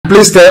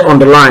please stay on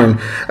the line.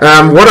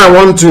 What I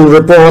want to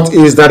report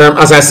is that,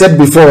 as I said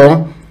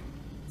before,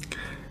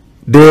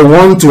 they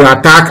want to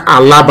attack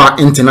Alaba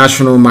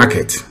International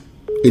Market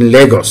in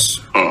Lagos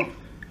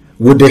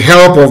with the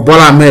help of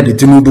Bola Ahmed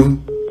Tinubu.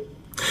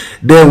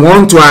 They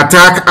want to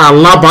attack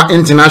Alaba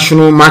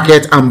International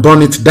Market and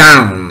burn it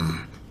down.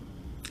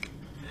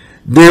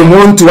 They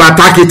want to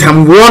attack it.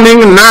 I'm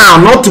warning now,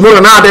 not tomorrow.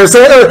 Now they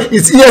say, oh,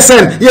 it's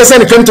ESN.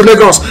 ESN came to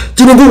Lagos.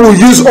 Tinubu will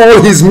use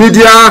all his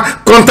media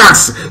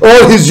contacts,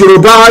 all his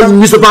Yoruba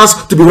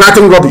newspapers to be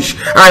writing rubbish.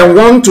 I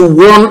want to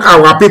warn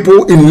our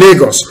people in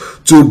Lagos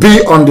to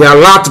be on the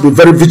alert, to be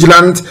very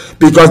vigilant,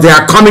 because they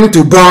are coming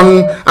to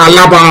burn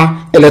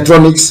Alaba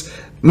Electronics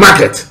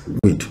Market.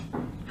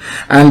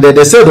 And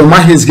they said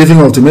Omahi is giving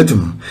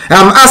ultimatum.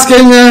 I'm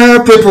asking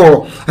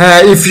people,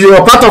 if you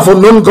are part of a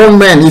known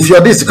gunmen, if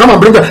you're this, come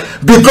and bring it.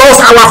 Because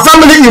our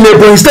family in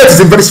Ebonyi State is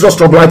in very serious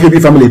trouble, IPOB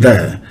family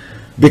there.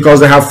 Because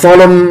they have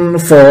fallen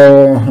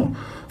for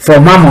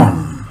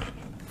Mammon.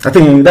 I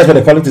think that's what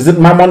they call it. Is it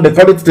Mammon? They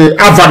call it the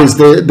avarice,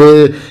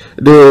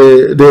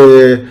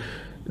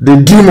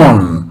 the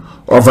demon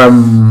of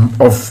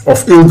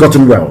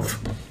ill-gotten wealth.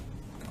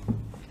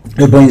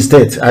 Ebonyi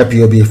State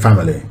IPOB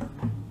family.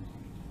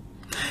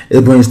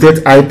 Ebonyi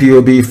State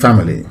IPOB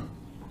family.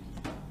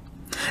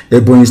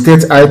 Ebonyi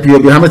State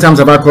IPOB. How many times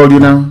have I called you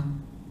now?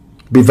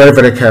 Be very,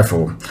 very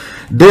careful.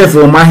 Dave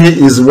Omahi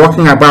is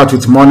walking about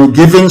with money,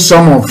 giving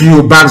some of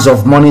you bags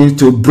of money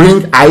to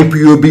bring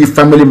IPOB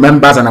family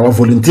members and our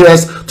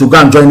volunteers to go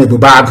and join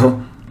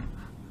Ebubago.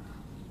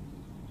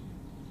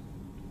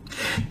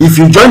 If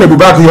you join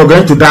Ebubago, you're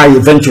going to die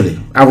eventually.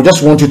 I would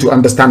just want you to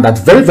understand that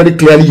very, very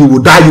clearly. You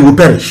will die, you will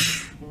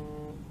perish.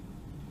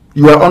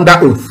 You are under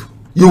oath.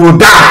 You will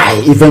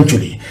die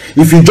eventually.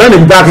 If you join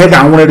the back head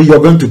and already, you're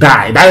going to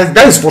die.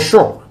 That is for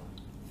sure.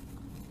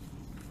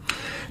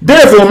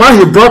 Therefore, man,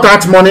 he brought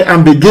out money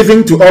and be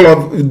giving to all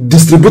of,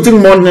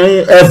 distributing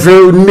money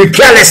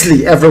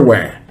carelessly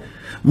everywhere.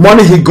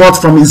 Money he got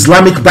from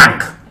Islamic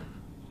Bank.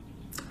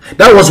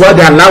 That was why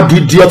they allowed the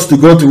idiots to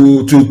go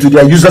to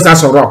their users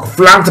as a rock,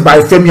 flanked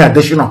by Femi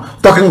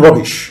Adesina, talking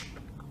rubbish.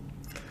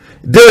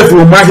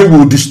 Therefore, man, he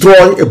will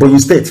destroy Ebonyi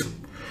State.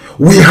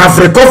 We have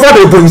recovered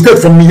Ebonyi State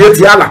from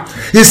Mietiala.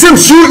 It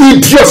seems you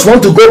idiots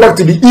want to go back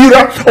to the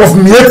era of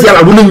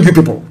Mietiala ruling you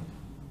people.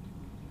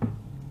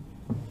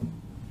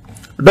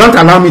 Don't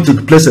allow me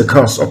to place a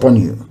curse upon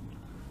you.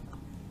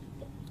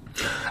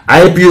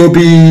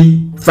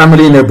 IPOB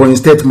family in Ebonyi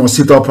State must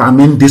sit up,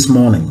 this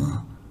morning.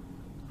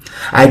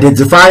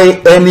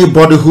 Identify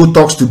anybody who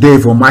talks to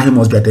Dave Omahi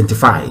must be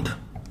identified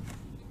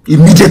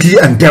immediately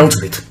and dealt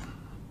with.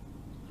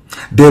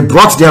 They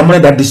brought their money,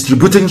 they're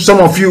distributing. Some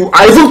of you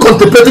are even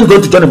contemplating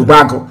going to join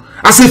Ebubago,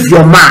 as if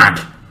you're mad.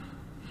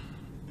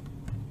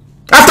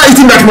 After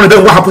eating that money,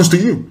 then what happens to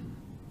you?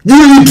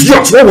 You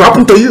idiots, what will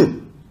happen to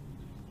you?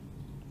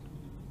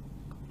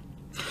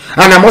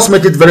 And I must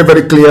make it very,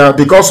 very clear,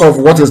 because of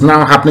what is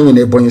now happening in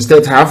Ebonyi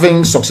State,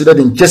 having succeeded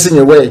in chasing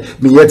away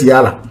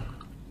Mietiala,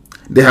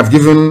 they have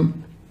given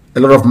a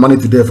lot of money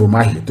to Dave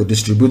Omahi to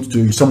distribute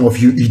to some of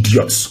you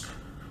idiots,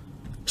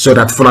 so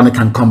that Fulani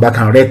can come back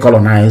and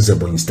recolonize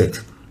Ebonyi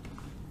State.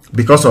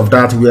 Because of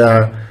that, we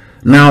are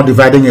now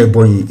dividing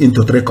Ebonyi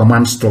into 3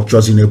 command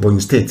structures in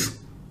Ebonyi State.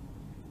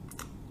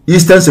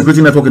 Eastern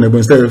Security Network in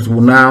Ebonyi State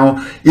will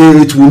now,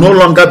 it will no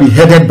longer be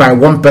headed by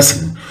one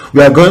person.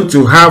 We are going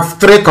to have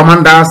 3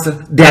 commanders,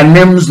 their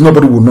names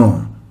nobody will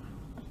know,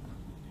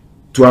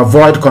 to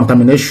avoid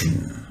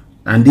contamination.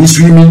 And this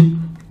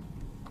women,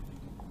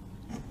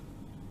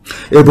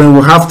 Ebonyi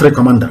will have 3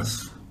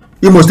 commanders.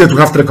 Imo State will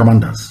have 3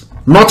 commanders.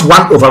 Not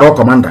one overall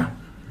commander.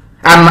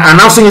 I'm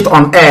announcing it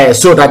on air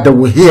so that they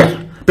will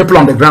hear. People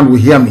on the ground will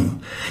hear me.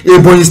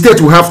 Ebonyi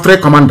State will have 3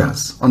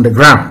 commanders on the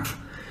ground.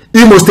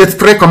 Imo State,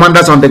 3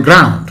 commanders on the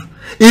ground.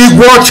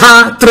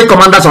 Iguacha, 3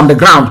 commanders on the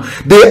ground.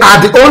 They are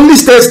the only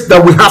states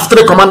that we have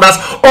 3 commanders.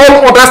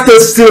 All other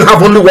states still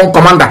have only 1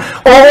 commander.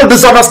 All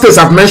these other states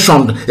I've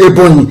mentioned,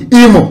 Ebonyi,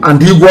 Imo,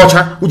 and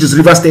Iguacha, which is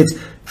River State,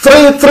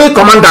 3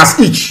 commanders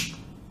each.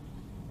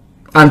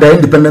 And they're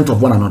independent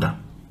of one another,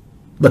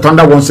 but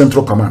under one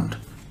central command.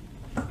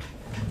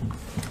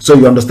 So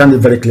you understand it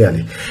very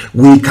clearly.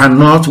 We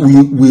cannot,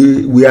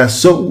 we are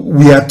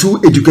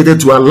too educated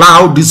to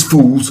allow these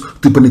fools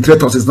to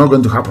penetrate us. It's not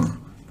going to happen.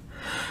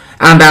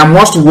 And I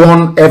must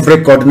warn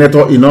every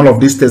coordinator in all of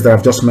these states that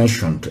I've just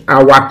mentioned.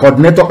 Our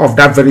coordinator of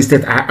that very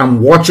state, I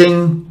am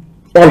watching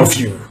all of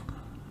you.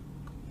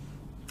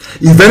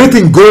 If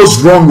anything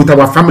goes wrong with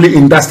our family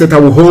in that state, I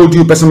will hold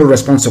you personally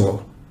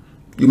responsible.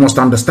 You must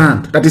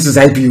understand that this is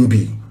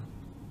IPOB.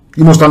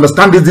 You must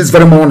understand this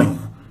very morning.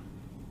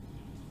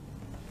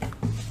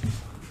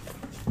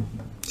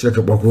 Look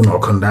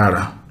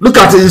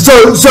at it.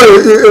 So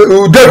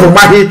Dave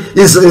Omahi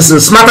is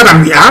smarter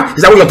than we are.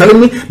 Is that what you're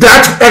telling me?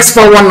 That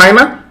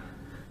X419er,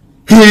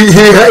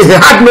 he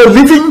had no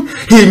living.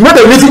 He made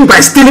a living by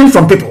stealing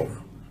from people.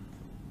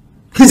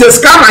 He's a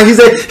scammer. He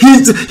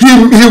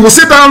will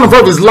sit down in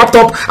front of his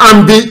laptop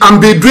and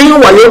be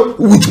doing wayo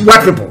with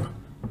white people.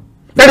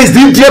 That is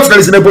the idiot that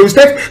is in Ebonyi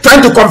State,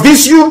 trying to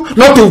convince you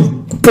not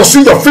to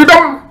pursue your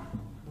freedom.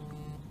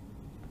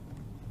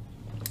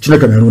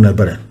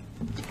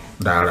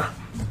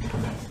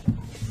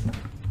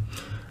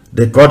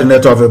 The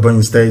coordinator of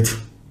Ebonyi State,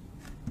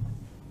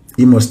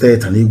 Imo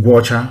State, and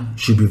Iguacha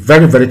should be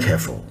very, very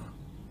careful.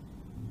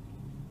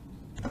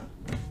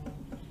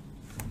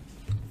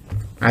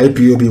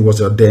 IPOB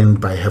was ordained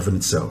by heaven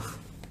itself,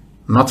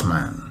 not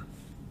man.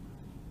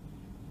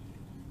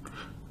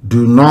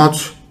 Do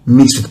not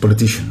mix with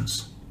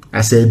politicians.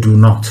 I say do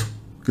not.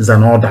 It's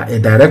an order, a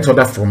direct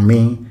order from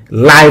me,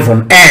 live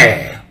on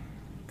air.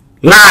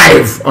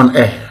 Live on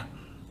air.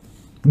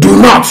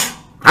 Do not.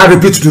 I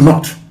repeat, do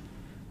not.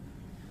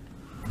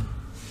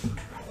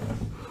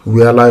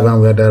 We are live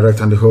and we are direct,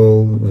 and the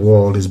whole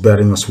world is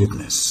bearing us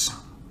witness.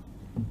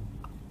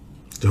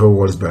 The whole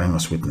world is bearing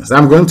us witness.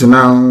 I'm going to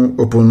now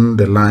open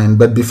the line,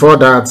 but before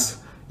that,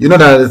 you know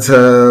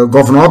that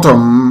Governor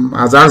Autumn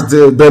has asked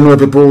the Benue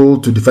people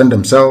to defend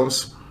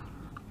themselves,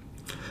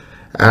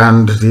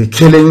 and the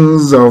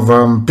killings of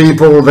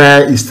people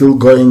there is still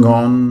going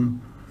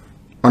on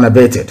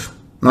unabated.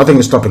 Nothing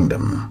is stopping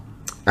them,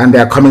 and they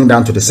are coming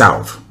down to the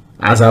south.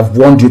 As I've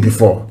warned you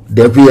before,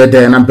 they appear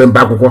there and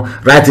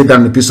write it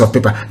down on a piece of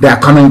paper. They are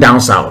coming down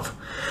south.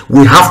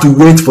 We have to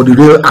wait for the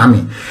real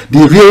army.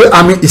 The real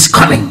army is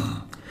coming.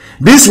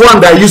 This one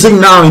they're using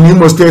now in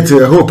Imo State,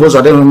 who opposed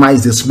NNAMDI'S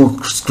is the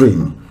smoke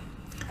screen.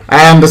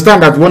 I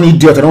understand that one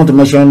idiot, I don't want to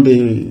mention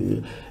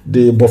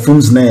the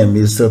buffoon's name,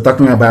 is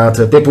talking about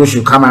people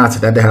should come out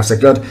that they have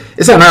secured.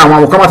 It's a now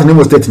one will come out in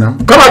Imo State now.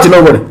 Come out in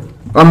nowhere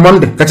on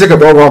Monday.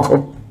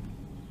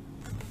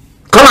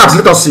 Come out,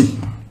 let us see.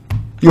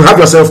 You have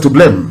yourself to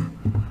blame.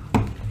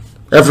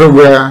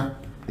 Everywhere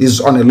is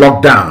on a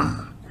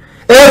lockdown.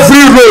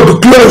 Every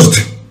road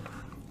closed.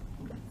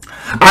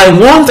 I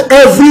want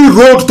every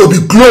road to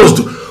be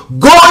closed.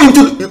 Go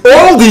into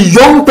all the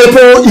young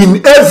people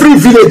in every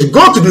village.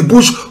 Go to the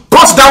bush,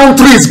 cut down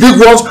trees,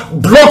 big ones,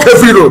 block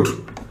every road.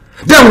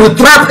 Then we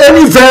trap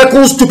any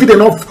vehicle stupid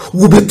enough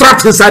will be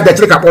trapped inside the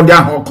truck upon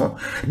their Hong Kong.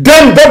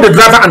 Then both the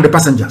driver and the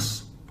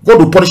passengers. God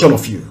will punish all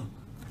of you.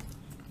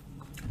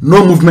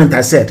 No movement,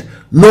 I said.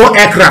 No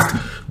aircraft.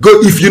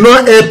 Go if you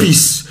know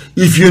Airpeace.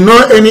 If you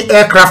know any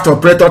aircraft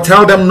operator,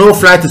 tell them no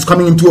flight is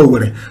coming into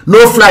Owerri.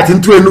 No flight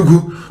into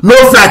Enugu. No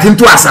flight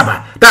into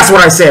Asaba. That's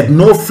what I said.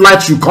 No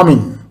flight should come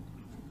in.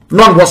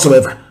 None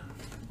whatsoever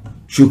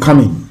should come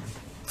in.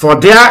 For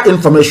their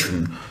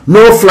information,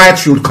 no flight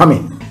should come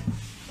in.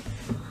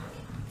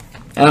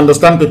 I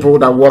understand people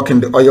that work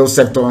in the oil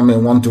sector may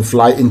want to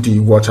fly into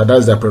Iguacha. That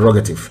is their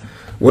prerogative.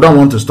 We don't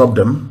want to stop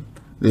them.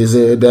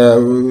 They're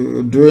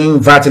doing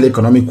vital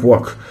economic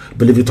work,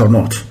 believe it or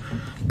not.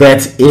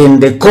 But in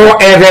the core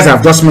areas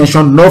I've just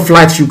mentioned, no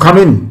flight should come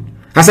in.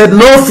 I said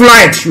no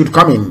flight should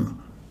come in.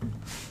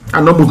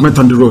 And no movement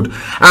on the road.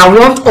 I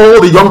want all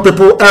the young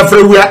people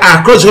everywhere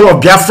across the whole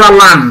of Biafra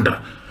land,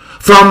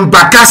 from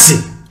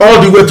Bakassi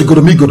all the way to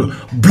Goromigodo,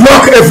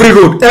 block every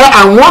road.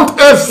 I want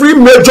every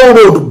major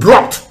road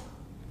blocked.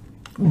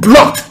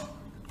 Blocked.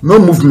 No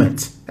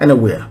movement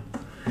anywhere.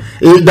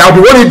 There will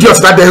be one idiot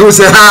that they will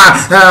say,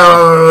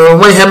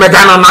 when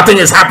Hemegana, nothing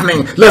is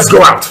happening, let's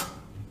go out.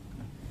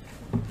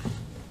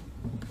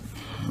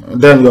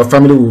 Then your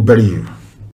family will bury you.